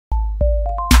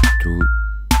Do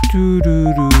do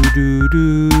do do do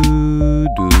do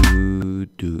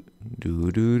do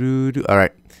do do do. All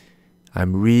right,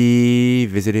 I'm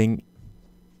revisiting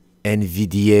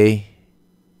Nvidia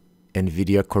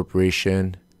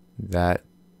Corporation. That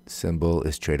symbol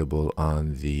is tradable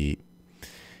on the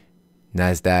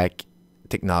NASDAQ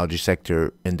technology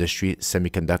sector industry,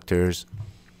 semiconductors.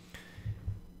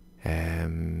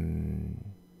 I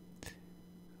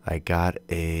got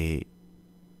a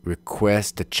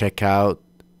request to check out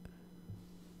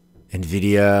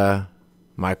Nvidia,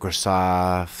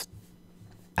 Microsoft,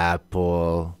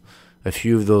 Apple, a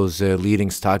few of those leading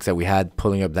stocks that we had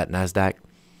pulling up that NASDAQ.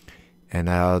 And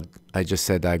I just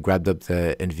said I grabbed up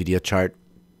the Nvidia chart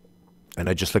and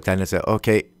I just looked at it and said,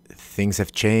 okay, things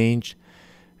have changed.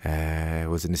 I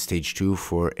was in the stage 2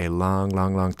 for a long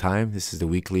time. This is the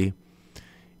weekly.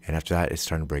 And after that, it's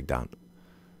starting to break down.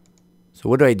 So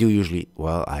what do I do usually?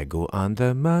 Well, I go on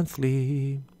the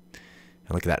monthly. And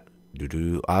look at that.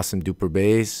 Awesome duper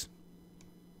base.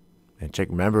 And check,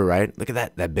 remember, right? Look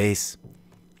at that base.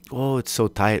 Oh, it's so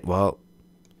tight. Well,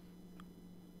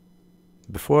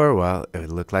 before, well, it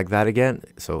would look like that again.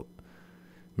 So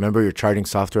remember, your charting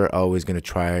software always going to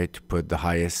try to put the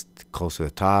highest close to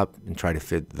the top and try to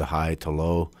fit the high to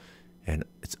low. And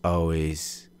it's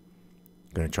always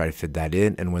going to try to fit that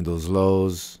in. And when those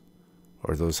lows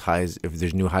or those highs, if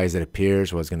there's new highs that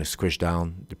appears, well, it's going to squish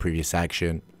down the previous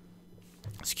action,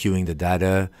 skewing the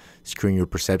data, skewing your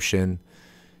perception.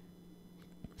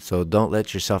 So don't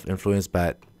let yourself influence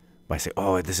by saying,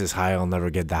 oh, this is high, I'll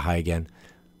never get that high again.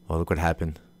 Well, look what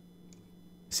happened.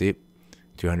 See,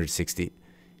 260.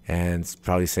 And it's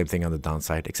probably the same thing on the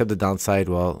downside, except the downside,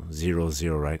 well, 0,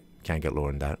 0, right? Can't get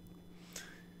lower than that.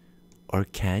 Or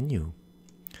can you?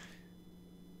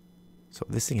 So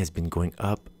this thing has been going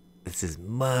up. This is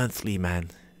monthly,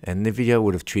 man. And Nvidia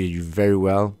would have treated you very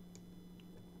well.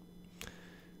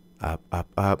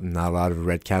 Up. Not a lot of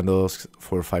red candles.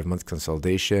 4 or 5 months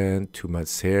consolidation. 2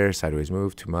 months here. Sideways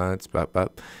move. 2 months.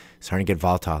 Up. Starting to get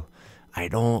volatile. I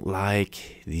don't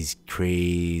like these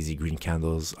crazy green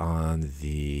candles on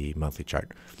the monthly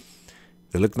chart.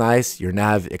 They look nice. Your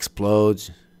NAV explodes,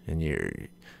 and you're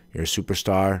a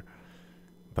superstar.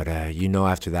 But you know,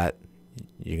 after that,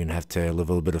 you're gonna have to live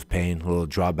a little bit of pain, a little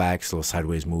drawbacks, a little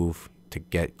sideways move to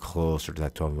get closer to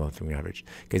that 12-month moving average.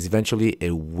 Because eventually,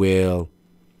 it will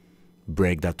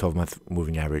break that 12-month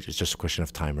moving average. It's just a question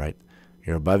of time, right?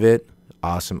 You're above it.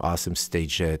 Awesome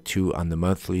stage 2 on the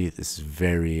monthly. This is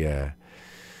very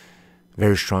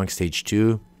strong stage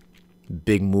 2.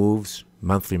 Big moves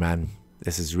monthly, man.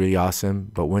 This is really awesome.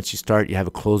 But once you start, you have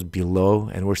a close below,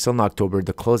 and we're still in October.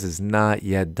 The close is not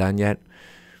yet done yet,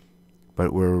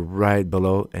 but we're right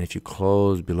below. And if you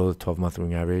close below the 12-month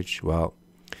moving average, well,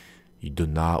 you do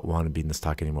not want to be in the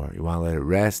stock anymore. You want to let it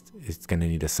rest. It's going to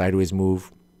need a sideways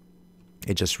move.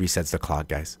 It just resets the clock,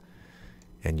 guys.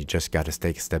 And you just got to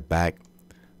take a step back.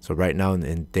 So right now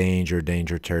in danger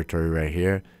territory right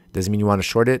here. Doesn't mean you want to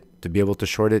short it. To be able to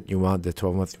short it, you want the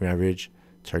 12-month average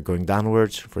to start going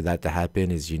downwards. For that to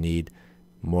happen is you need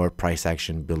more price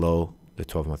action below the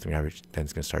 12-month average. Then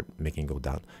it's going to start making it go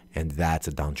down. And that's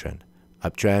a downtrend.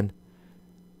 Uptrend,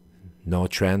 no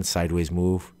trend, sideways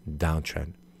move,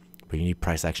 downtrend. But you need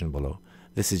price action below.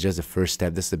 This is just the first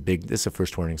step. This is the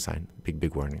first warning sign.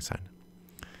 Big warning sign.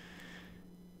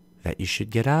 That you should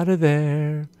get out of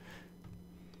there.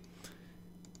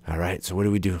 All right, so what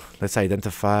do we do? Let's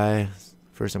identify.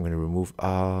 First, I'm going to remove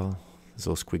all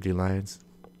those squiggly lines.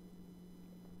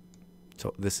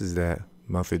 So this is the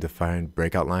monthly defined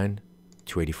breakout line,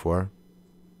 284.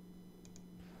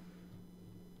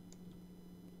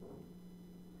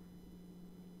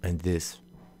 And this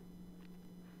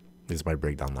is my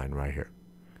breakdown line right here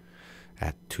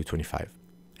at 225.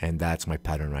 And that's my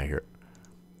pattern right here.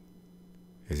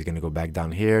 Is it going to go back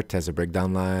down here, test the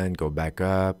breakdown line, go back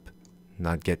up,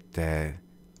 not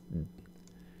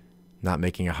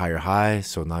making a higher high,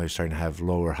 so now you're starting to have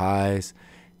lower highs,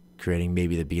 creating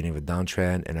maybe the beginning of a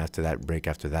downtrend, and after that break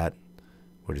after that,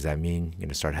 what does that mean? You're going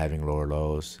to start having lower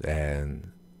lows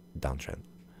and downtrend.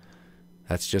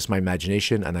 That's just my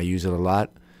imagination, and I use it a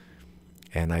lot,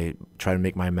 and I try to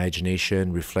make my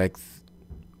imagination reflect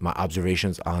my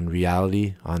observations on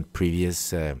reality, on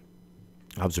previous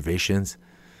observations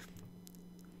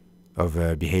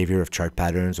of behavior, of chart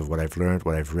patterns, of what I've learned,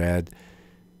 what I've read.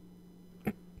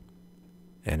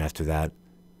 And after that,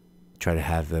 try to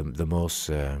have the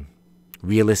most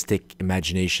realistic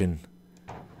imagination.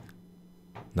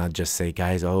 Not just say,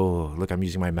 guys, oh, look, I'm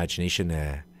using my imagination.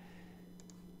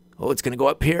 Oh, it's going to go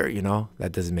up here. You know,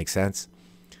 that doesn't make sense.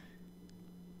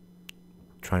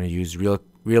 Trying to use real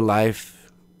life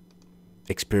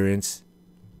experience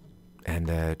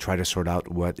and try to sort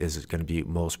out what is going to be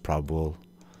most probable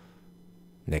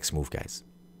next move, guys.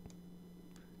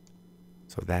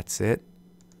 So that's it.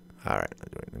 All right,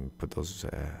 let me put those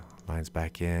lines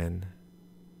back in.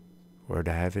 Where'd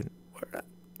I have it?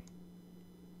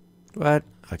 What?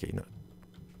 Okay, no.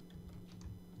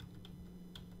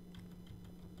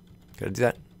 Gotta do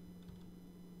that.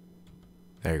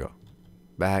 There you go.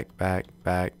 Back, back,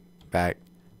 back, back.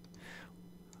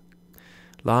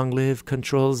 Long live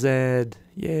Control Z.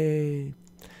 Yay.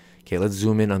 Okay, let's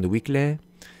zoom in on the weekly.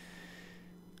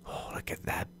 Oh, look at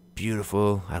that.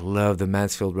 Beautiful. I love the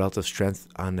Mansfield relative strength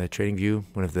on the trading view.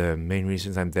 One of the main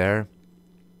reasons I'm there.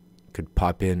 Could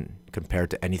pop in, compare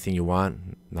to anything you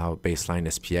want. Now baseline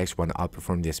SPX, want to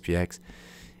outperform the SPX.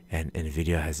 And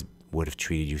Nvidia would have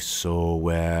treated you so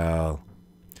well.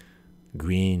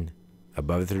 Green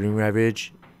above the 30-moving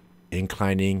average,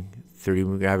 inclining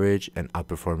 30-moving average, and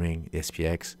outperforming the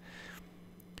SPX.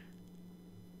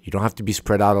 You don't have to be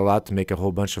spread out a lot to make a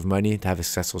whole bunch of money to have a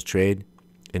successful trade.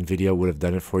 Nvidia would have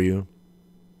done it for you.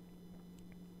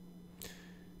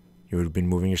 You would have been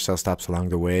moving your sell stops along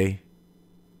the way.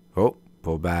 Oh,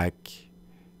 pull back.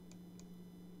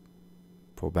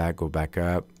 Pull back, go back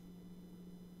up.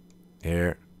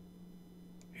 Here.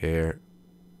 Here.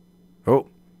 Oh.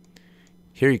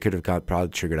 Here you could have got probably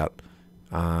triggered out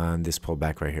on this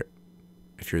pullback right here.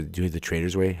 If you're doing the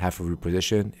trader's way, half of your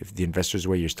position. If the investor's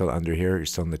way, you're still under here. You're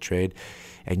still in the trade.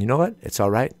 And you know what? It's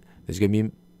all right. There's going to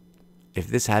be... If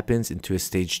this happens into a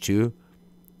stage 2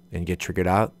 and you get triggered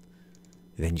out,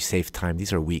 then you save time.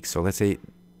 These are weak. So let's say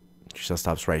your sell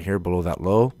stops right here below that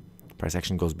low. Price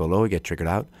action goes below. You get triggered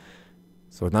out.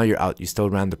 So now you're out. You still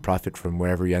ran the profit from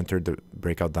wherever you entered the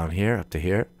breakout down here up to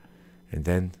here. And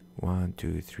then 1,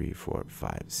 2, 3, 4,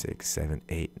 5, 6, 7,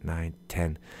 8, 9,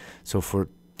 10. So for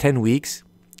 10 weeks,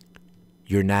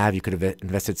 your NAV, you could have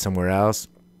invested somewhere else.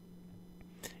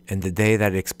 And the day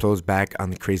that it explodes back on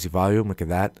the crazy volume, look at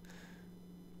that.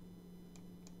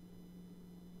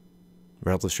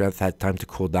 Relative strength had time to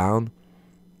cool down.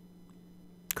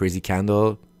 Crazy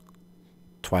candle.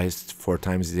 Twice, 4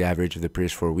 times the average of the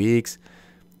previous 4 weeks.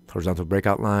 Horizontal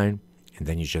breakout line. And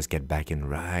then you just get back in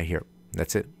right here.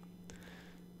 That's it.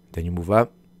 Then you move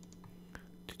up.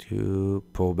 To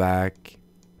pull back.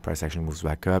 Price action moves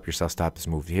back up. Your sell stop is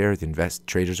moved here. The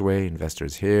trader's way.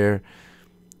 Investors here.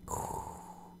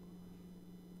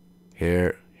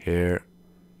 Here. Here.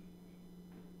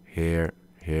 Here.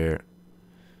 Here.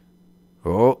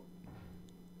 Oh.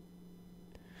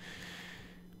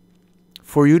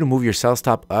 For you to move your sell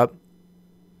stop up,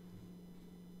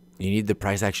 you need the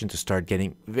price action to start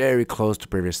getting very close to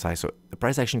previous high. So the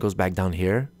price action goes back down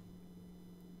here.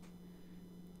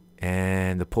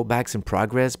 And the pullback's in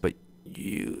progress, but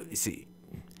you see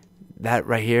that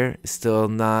right here is still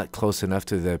not close enough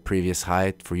to the previous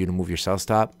high for you to move your sell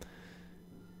stop.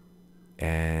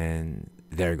 And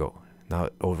there you go. Now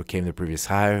it overcame the previous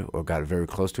high or got very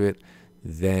close to it.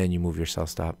 Then you move your sell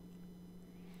stop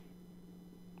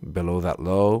below that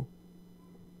low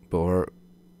or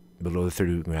below the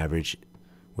 30-week average,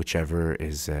 whichever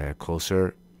is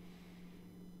closer.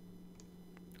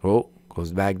 Oh,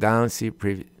 goes back down. See,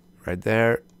 right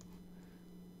there.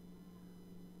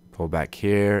 Pull back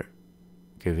here.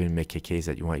 Go ahead and make a case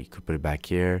that you want. You could put it back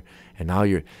here. And now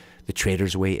you're the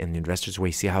trader's way and the investor's way.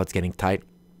 See how it's getting tight?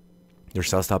 Your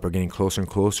sell stop are getting closer and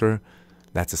closer.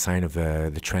 That's a sign of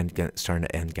the trend starting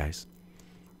to end, guys.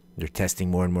 You're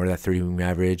testing more and more that 30-week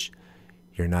average.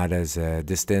 You're not as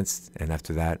distanced. And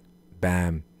after that,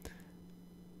 bam.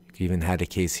 You even had a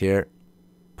case here.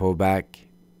 Pull back.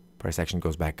 Price action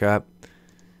goes back up.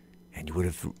 And you would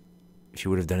have, if you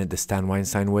would have done it the Stan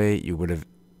Weinstein way, you would have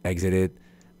exited.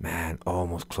 Man,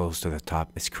 almost close to the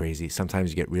top. It's crazy.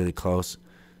 Sometimes you get really close.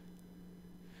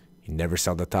 You never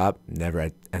sell the top.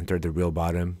 Never entered the real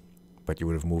bottom. But you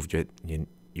would have moved it. You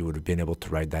would have been able to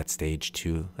ride that stage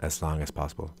too as long as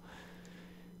possible.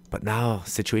 But now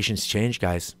situations change,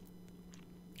 guys.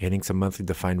 Hitting some monthly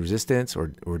defined resistance or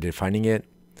defining it,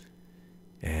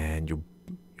 and you're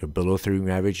below 30-week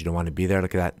average. You don't want to be there.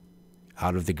 Look at that,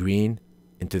 out of the green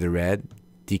into the red,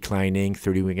 declining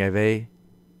 30-week MA.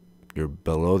 You're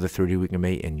below the 30-week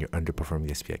MA and you're underperforming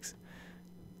the SPX.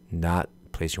 Not the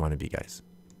place you want to be, guys.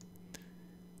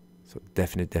 So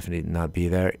definitely not be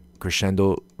there.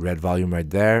 Crescendo red volume right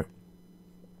there.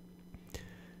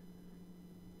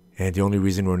 And the only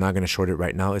reason we're not going to short it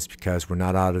right now is because we're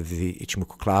not out of the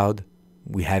Ichimoku cloud.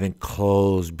 We haven't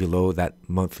closed below that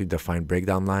monthly defined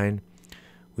breakdown line.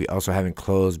 We also haven't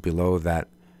closed below that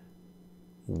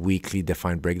weekly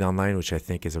defined breakdown line, which I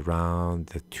think is around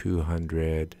the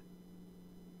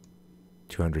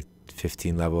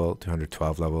 215 level,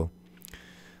 212 level.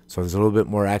 So there's a little bit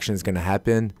more action is going to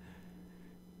happen.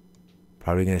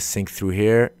 Probably going to sink through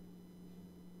here.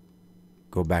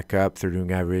 Go back up.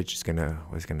 30-week average is going to,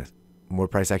 more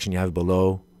price action you have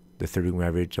below the 30-week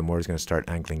average, the more it's going to start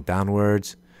angling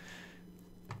downwards.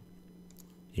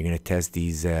 You're going to test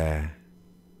these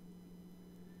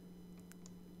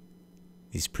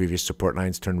previous support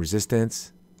lines, turn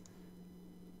resistance.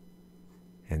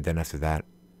 And then after that,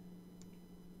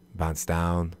 bounce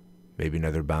down, maybe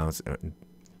another bounce.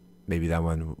 Maybe that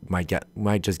one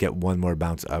might just get one more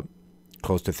bounce up,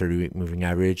 close to 30-week moving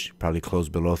average, probably close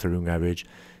below 30-week average.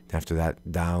 And after that,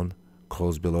 down,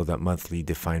 close below that monthly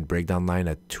defined breakdown line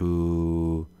at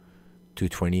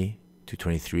 220,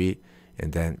 223,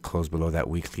 and then close below that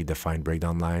weekly defined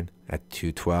breakdown line at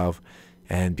 212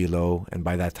 and below. And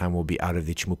by that time, we'll be out of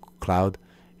the Ichimoku cloud,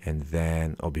 and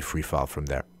then it'll be free fall from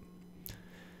there.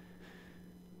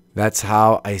 That's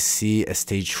how I see a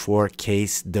stage 4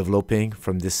 case developing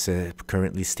from this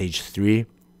currently stage 3.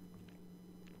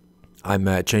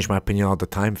 I'm change my opinion all the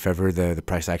time. If ever the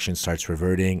price action starts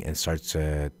reverting and starts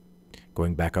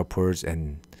going back upwards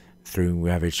and through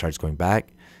average starts going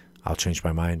back, I'll change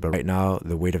my mind. But right now,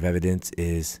 the weight of evidence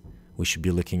is we should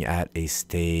be looking at a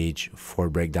stage 4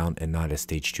 breakdown and not a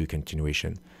stage 2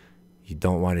 continuation. You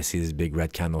don't want to see this big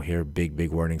red candle here,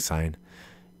 big warning sign.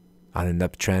 On an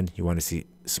uptrend, you want to see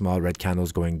small red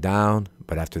candles going down,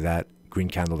 but after that, green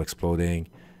candle exploding.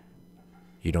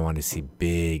 You don't want to see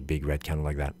big red candle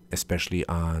like that, especially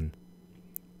on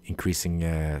increasing,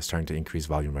 starting to increase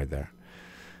volume right there.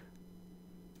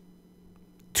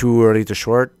 Too early to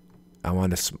short. I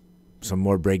want some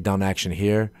more breakdown action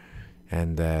here,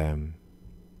 and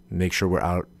make sure we're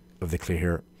out of the clear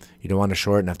here. You don't want to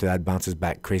short, and after that bounces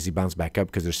back, crazy bounce back up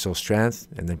because there's still strength,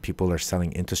 and then people are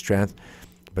selling into strength,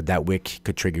 but that wick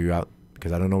could trigger you out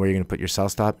because I don't know where you're going to put your sell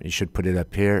stop. You should put it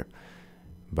up here,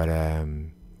 but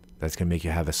that's going to make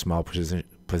you have a small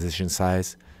position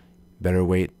size. Better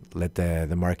wait, let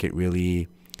the market really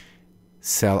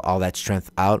sell all that strength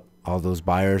out, all those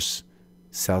buyers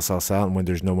sell, and when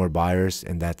there's no more buyers,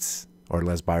 and that's, or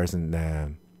less buyers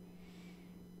than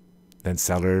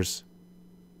sellers,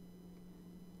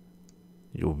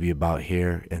 you'll be about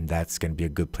here, and that's going to be a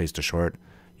good place to short.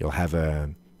 You'll have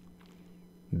a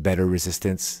better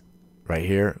resistance right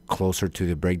here, closer to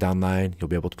the breakdown line. You'll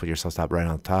be able to put your sell stop right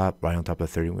on top of the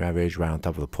 30-week average, right on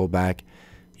top of the pullback.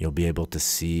 You'll be able to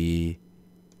see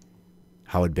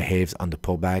how it behaves on the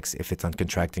pullbacks. If it's on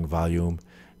contracting volume,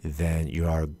 then you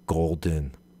are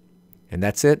golden. And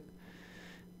that's it.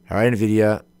 All right,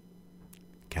 Nvidia.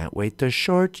 Can't wait to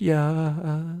short ya.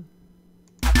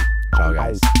 Ciao,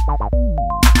 guys.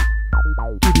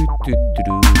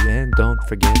 And don't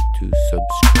forget to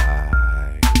subscribe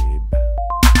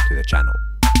to the channel.